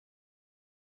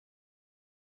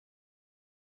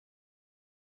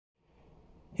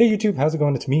Hey YouTube, how's it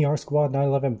going? It's me,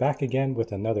 R-Squad911, back again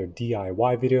with another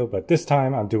DIY video, but this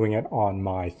time I'm doing it on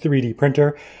my 3D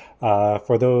printer.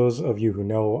 For those of you who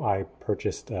know, I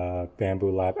purchased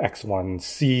Bambu Lab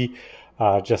X1C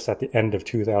just at the end of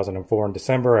 2004 in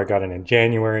December. I got it in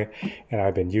January, and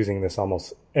I've been using this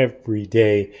almost every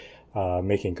day,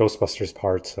 making Ghostbusters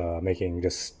parts, making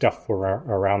just stuff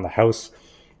around the house.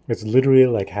 It's literally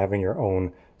like having your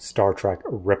own Star Trek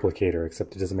replicator,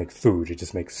 except it doesn't make food, it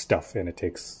just makes stuff, and it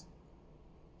takes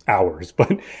hours.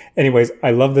 But anyways,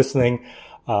 I love this thing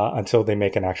until they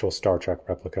make an actual Star Trek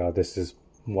replica. This is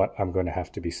what I'm going to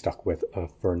have to be stuck with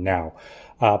for now.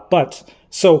 This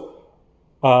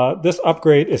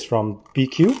upgrade is from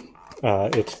BIQU.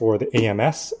 It's for the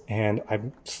AMS, and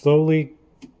I'm slowly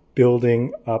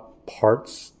building up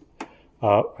parts.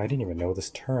 I didn't even know this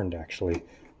turned, actually.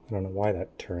 I don't know why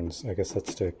that turns. I guess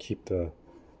that's to keep the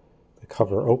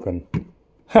cover open.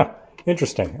 Huh,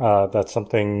 interesting. That's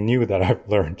something new that I've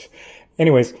learned.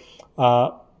 Anyways,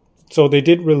 so they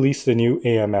did release the new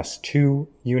AMS2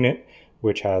 unit,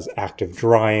 which has active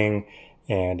drying,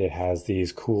 and it has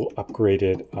these cool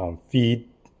upgraded feed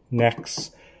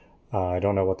necks. I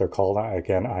don't know what they're called.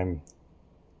 Again, I'm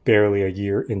barely a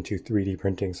year into 3D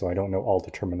printing, so I don't know all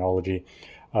the terminology.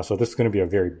 So this is going to be a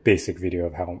very basic video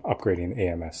of how I'm upgrading the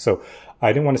AMS. So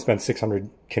I didn't want to spend 600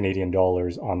 Canadian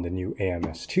dollars on the new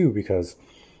AMS2 because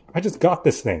I just got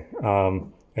this thing.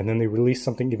 And then they released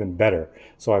something even better.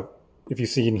 So if you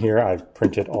see in here, I've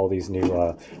printed all these new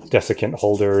desiccant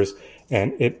holders,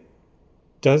 and it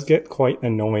does get quite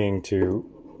annoying to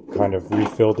kind of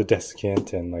refill the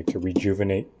desiccant and like to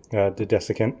rejuvenate the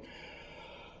desiccant.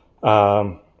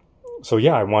 So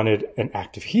yeah, I wanted an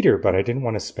active heater, but I didn't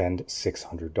want to spend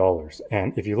 $600.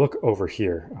 And if you look over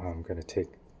here, I'm going to take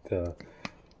the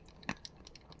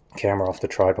camera off the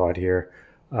tripod here.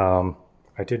 I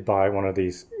did buy one of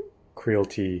these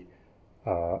Creality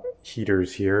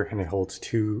heaters here, and it holds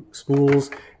 2 spools,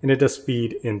 and it does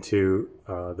feed into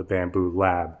the Bambu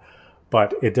Lab,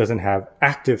 but it doesn't have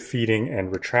active feeding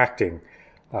and retracting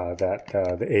that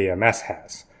the AMS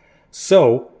has.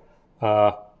 So,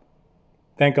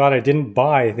 thank God I didn't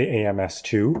buy the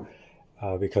AMS2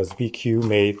 because BIQU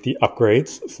made the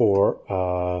upgrades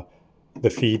for the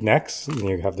feed necks.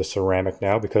 You have the ceramic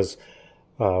now, because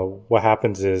what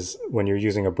happens is when you're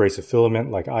using abrasive filament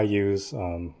like I use,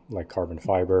 like carbon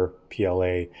fiber,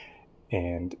 PLA,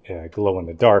 and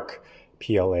glow-in-the-dark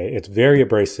PLA, it's very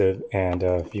abrasive, and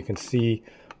you can see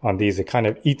on these, it kind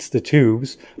of eats the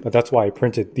tubes, but that's why I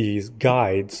printed these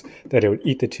guides, that it would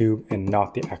eat the tube and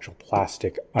not the actual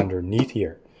plastic underneath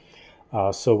here.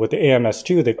 So with the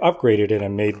AMS2, they've upgraded it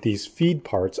and made these feed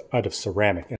parts out of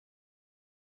ceramic.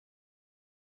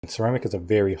 And ceramic is a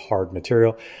very hard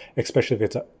material, especially if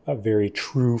it's a very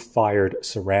true fired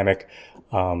ceramic.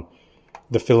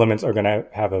 The filaments are going to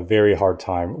have a very hard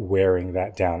time wearing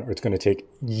that down, or it's going to take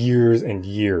years and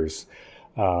years,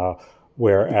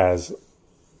 whereas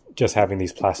just having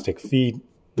these plastic feed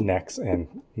necks and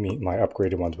my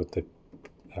upgraded ones with the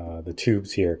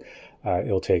tubes here,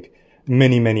 it'll take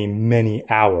many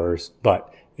hours,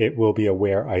 but it will be a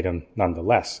wear item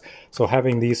nonetheless. So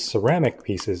having these ceramic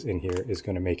pieces in here is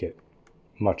going to make it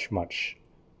much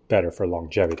better for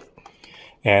longevity.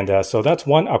 And so that's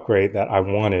one upgrade that I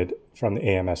wanted from the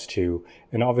AMS2.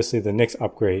 And obviously the next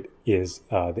upgrade is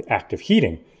the active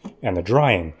heating and the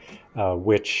drying,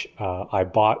 which I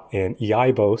bought in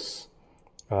Eibos.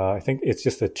 I think it's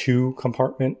just a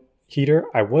 2-compartment heater.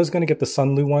 I was going to get the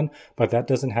Sunlu one, but that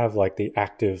doesn't have like the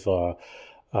active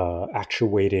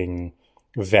actuating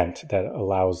vent that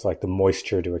allows like the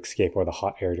moisture to escape or the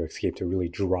hot air to escape to really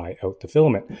dry out the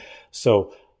filament.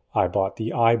 So I bought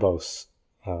the Eibos.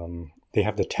 They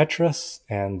have the Tetris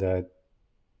and the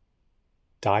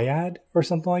Dyad or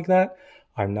something like that.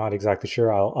 I'm not exactly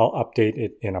sure. I'll update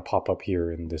it in a pop-up here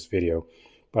in this video.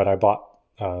 But I bought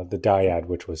the Dyad,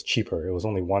 which was cheaper. It was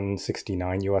only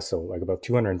 $169 US, so like about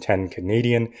 210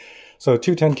 Canadian. So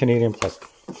 210 Canadian plus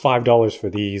 $5 for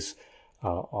these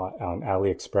on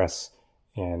AliExpress.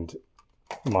 And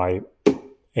my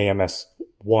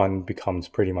AMS1 becomes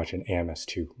pretty much an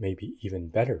AMS2, maybe even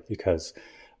better, because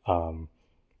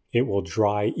it will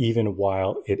dry even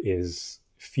while it is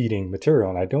feeding material.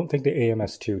 And I don't think the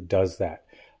AMS2 does that.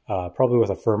 Probably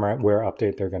with a firmware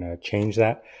update, they're going to change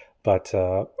that. But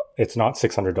it's not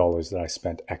 $600 that I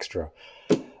spent extra.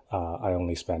 I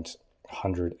only spent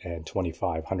 $125,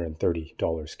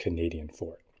 $130 Canadian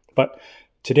for it. But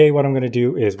today what I'm going to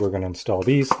do is we're going to install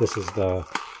these. This is the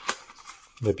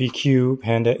BIQU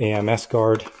Panda AMS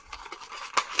guard.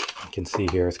 You can see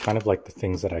here, it's kind of like the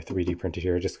things that I 3D printed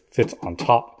here. It just fits on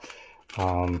top.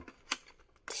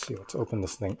 Let's see, let's open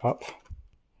this thing up.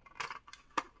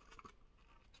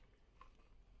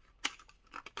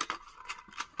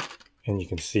 And you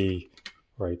can see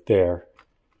right there,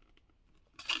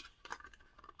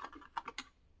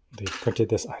 they printed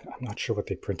this. I'm not sure what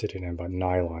they printed it in, but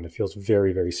nylon. It feels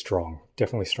very, very strong.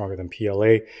 Definitely stronger than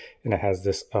PLA. And it has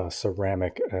this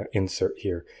ceramic insert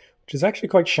here, which is actually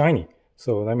quite shiny.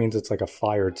 So that means it's like a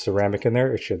fired ceramic in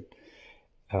there. It should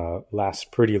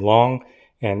last pretty long.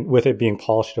 And with it being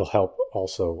polished, it'll help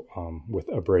also with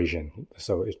abrasion.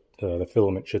 So the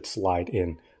filament should slide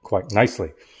in quite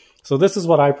nicely. So this is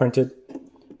what I printed.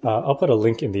 I'll put a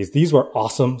link in these. These were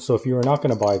awesome. So if you were not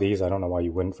going to buy these, I don't know why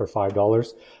you wouldn't for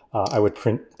 $5. I would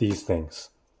print these things.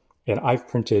 And I've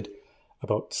printed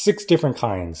about 6 different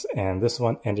kinds. And this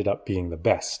one ended up being the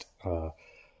best.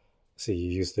 So you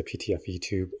use the PTFE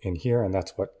tube in here, and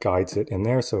that's what guides it in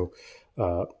there. So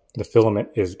the filament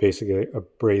is basically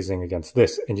abrasing against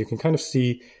this. And you can kind of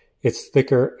see it's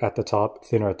thicker at the top,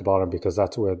 thinner at the bottom, because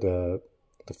that's where the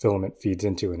filament feeds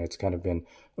into, and it's kind of been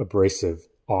abrasive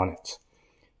on it.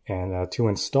 And to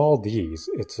install these,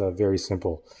 it's very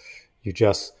simple. You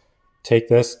just take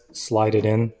this, slide it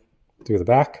in through the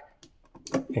back,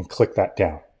 and click that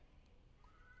down.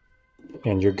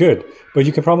 And you're good. But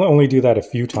you can probably only do that a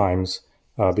few times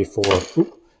before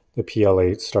the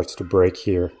PLA starts to break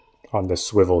here on this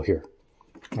swivel here.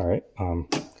 All right.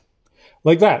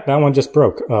 Like that. That one just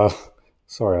broke.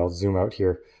 Sorry, I'll zoom out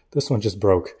here. This one just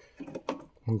broke.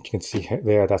 You can see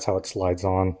there, that's how it slides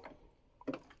on,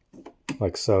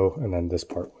 like so, and then this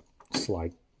part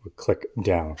would click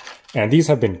down. And these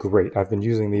have been great. I've been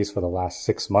using these for the last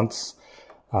 6 months,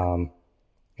 and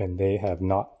they have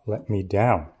not let me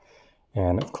down.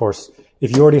 And of course,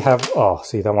 if you already have, oh,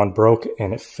 see, that one broke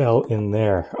and it fell in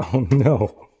there. Oh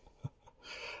no.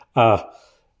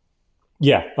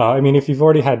 Yeah, I mean, if you've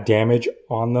already had damage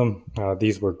on them,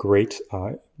 these were great.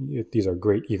 These are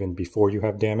great even before you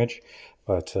have damage,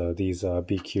 but these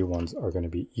BIQU ones are going to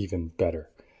be even better.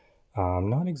 I'm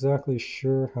not exactly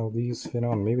sure how these fit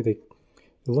on. Maybe it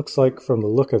looks like from the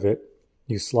look of it,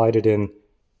 you slide it in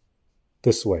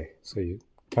this way. So you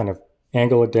kind of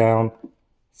angle it down,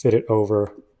 fit it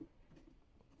over.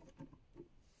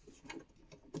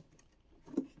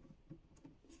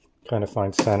 Kind of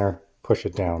find center, push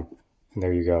it down. And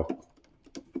there you go.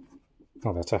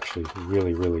 Oh, that's actually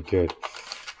really, really good.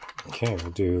 Okay,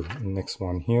 we'll do the next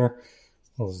one here.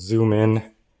 We'll zoom in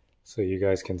so you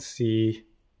guys can see.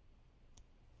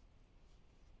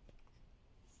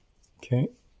 Okay,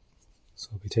 so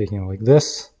I'll be taking it like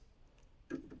this.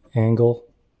 Angle.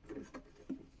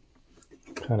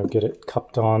 Kind of get it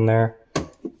cupped on there. And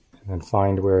then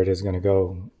find where it is going to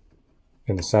go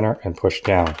in the center and push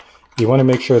down. You want to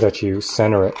make sure that you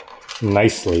center it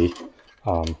nicely.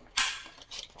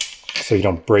 So you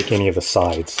don't break any of the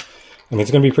sides. I mean,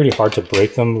 it's going to be pretty hard to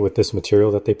break them with this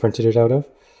material that they printed it out of.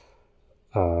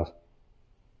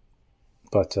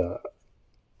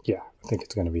 Yeah, I think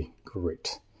it's going to be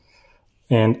great.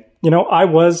 And, you know,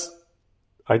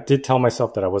 I did tell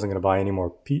myself that I wasn't going to buy any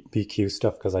more BIQU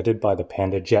stuff because I did buy the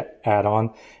Panda Jet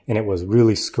add-on, and it was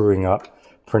really screwing up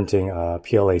printing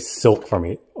PLA silk for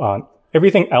me.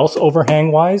 Everything else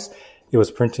overhang-wise, it was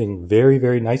printing very,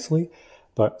 very nicely.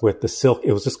 But with the silk,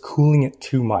 it was just cooling it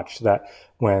too much that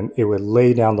when it would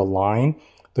lay down the line,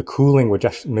 the cooling would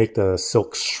just make the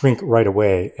silk shrink right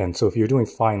away. And so if you're doing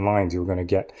fine lines, you were going to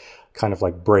get kind of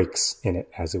like breaks in it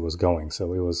as it was going.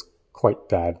 So it was quite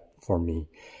bad for me.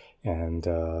 And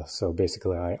so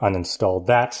basically I uninstalled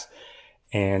that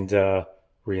and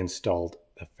reinstalled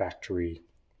the factory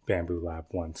Bambu Lab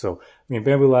one. So, I mean,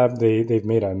 Bambu Lab, they've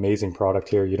made an amazing product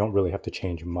here. You don't really have to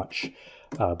change much.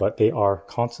 But they are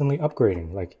constantly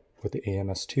upgrading, like with the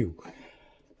AMS 2,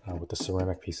 with the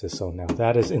ceramic pieces. So now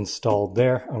that is installed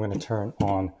there. I'm going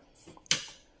to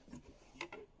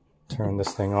turn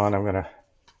this thing on. I'm going to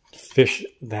fish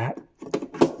that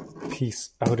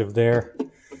piece out of there.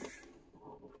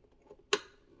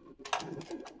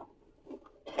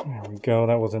 There we go.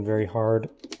 That wasn't very hard.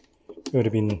 It would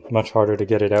have been much harder to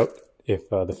get it out if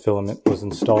the filament was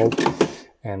installed.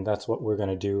 And that's what we're going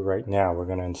to do right now. We're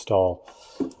going to install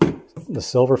the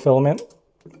silver filament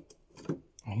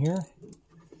here.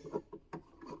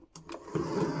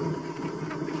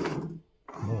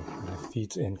 Oh, that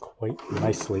feeds in quite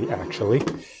nicely, actually.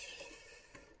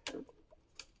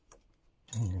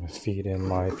 I'm going to feed in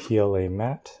my PLA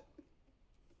mat.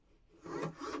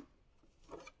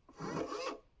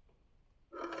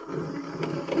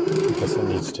 I guess it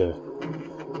needs to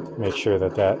make sure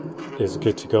that that is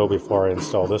good to go before I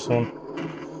install this one.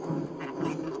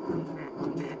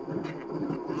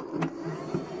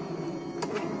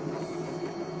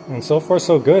 And so far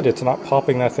so good. It's not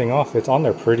popping that thing off. It's on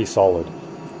there pretty solid.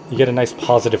 You get a nice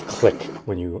positive click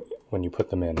when you put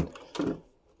them in.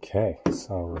 Okay,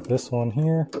 so with this one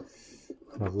here,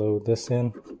 I'm going to load this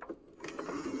in.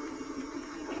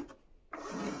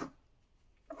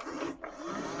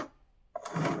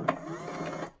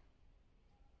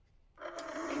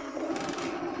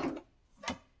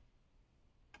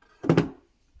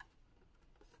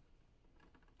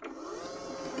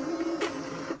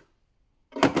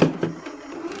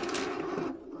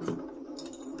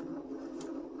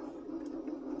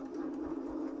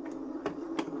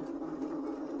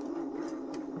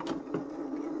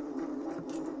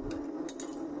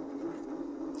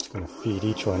 Going to feed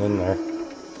each one in there.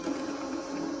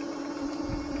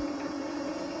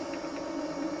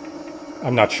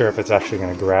 I'm not sure if it's actually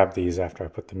going to grab these after I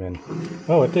put them in.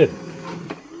 Oh, it did.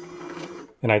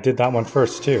 And I did that one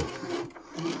first too.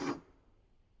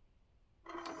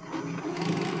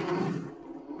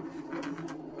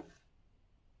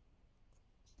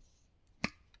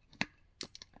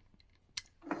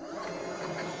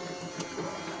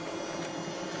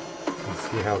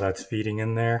 Let's see how that's feeding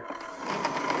in there.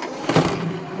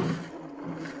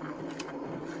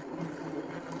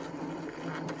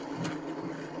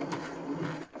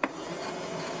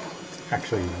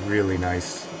 Actually really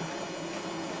nice.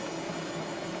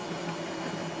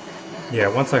 Yeah,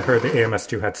 once I heard the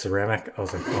AMS2 had ceramic, I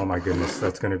was like, oh my goodness,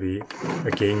 that's going to be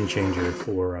a game changer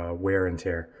for wear and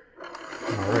tear.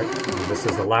 Alright, this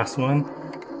is the last one.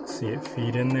 See it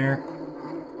feed in there.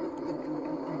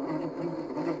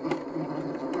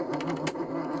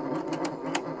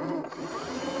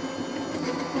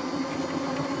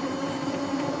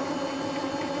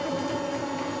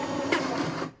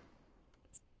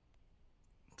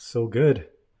 So good.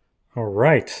 All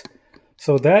right.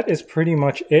 So that is pretty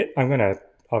much it. I'm going to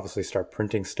obviously start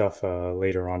printing stuff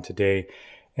later on today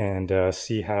and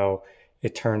see how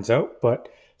it turns out. But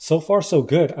so far, so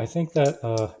good. I think that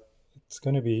it's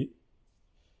going to be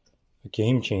a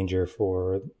game changer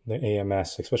for the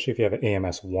AMS, especially if you have an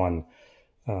AMS 1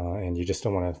 and you just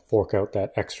don't want to fork out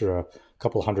that extra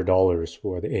couple $100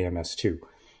 for the AMS 2.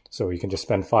 So you can just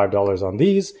spend $5 on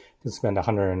these. You can spend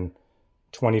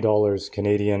 $120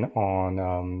 Canadian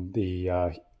on the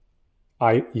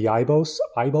Eibos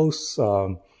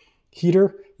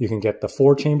heater. You can get the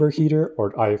 4-chamber heater,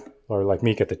 or like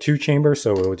me, get the 2-chamber.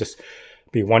 So it will just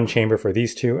be 1 chamber for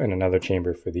these two and another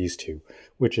chamber for these two,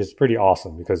 which is pretty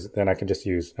awesome because then I can just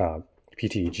use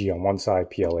PTEG on one side,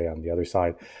 PLA on the other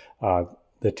side.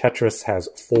 The Tetris has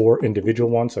 4 individual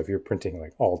ones, so if you're printing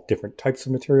like all different types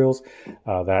of materials,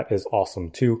 that is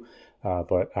awesome too.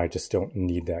 But I just don't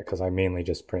need that because I mainly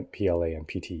just print PLA and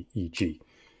PTEG.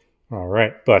 All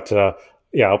right, but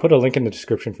yeah, I'll put a link in the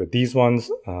description for these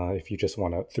ones if you just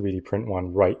want to 3D print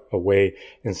one right away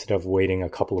instead of waiting a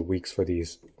couple of weeks for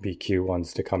these BIQU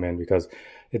ones to come in, because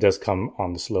it does come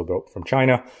on the slow boat from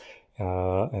China.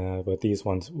 But these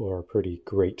ones were pretty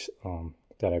great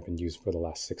that I've been using for the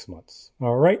last 6 months.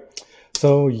 All right,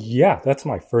 so yeah, that's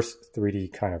my first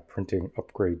 3D kind of printing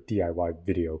upgrade DIY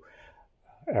video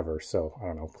ever. So I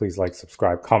don't know, please like,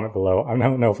 subscribe, comment below. I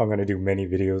don't know if I'm going to do many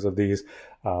videos of these,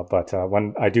 but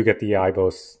when I do get the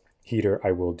Eibos heater,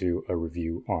 I will do a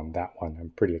review on that one.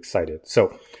 I'm pretty excited.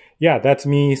 So yeah, that's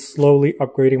me slowly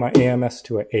upgrading my AMS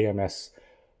to an AMS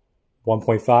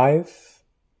 1.5,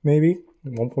 maybe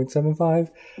 1.75.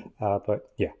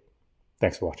 But yeah,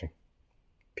 thanks for watching.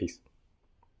 Peace.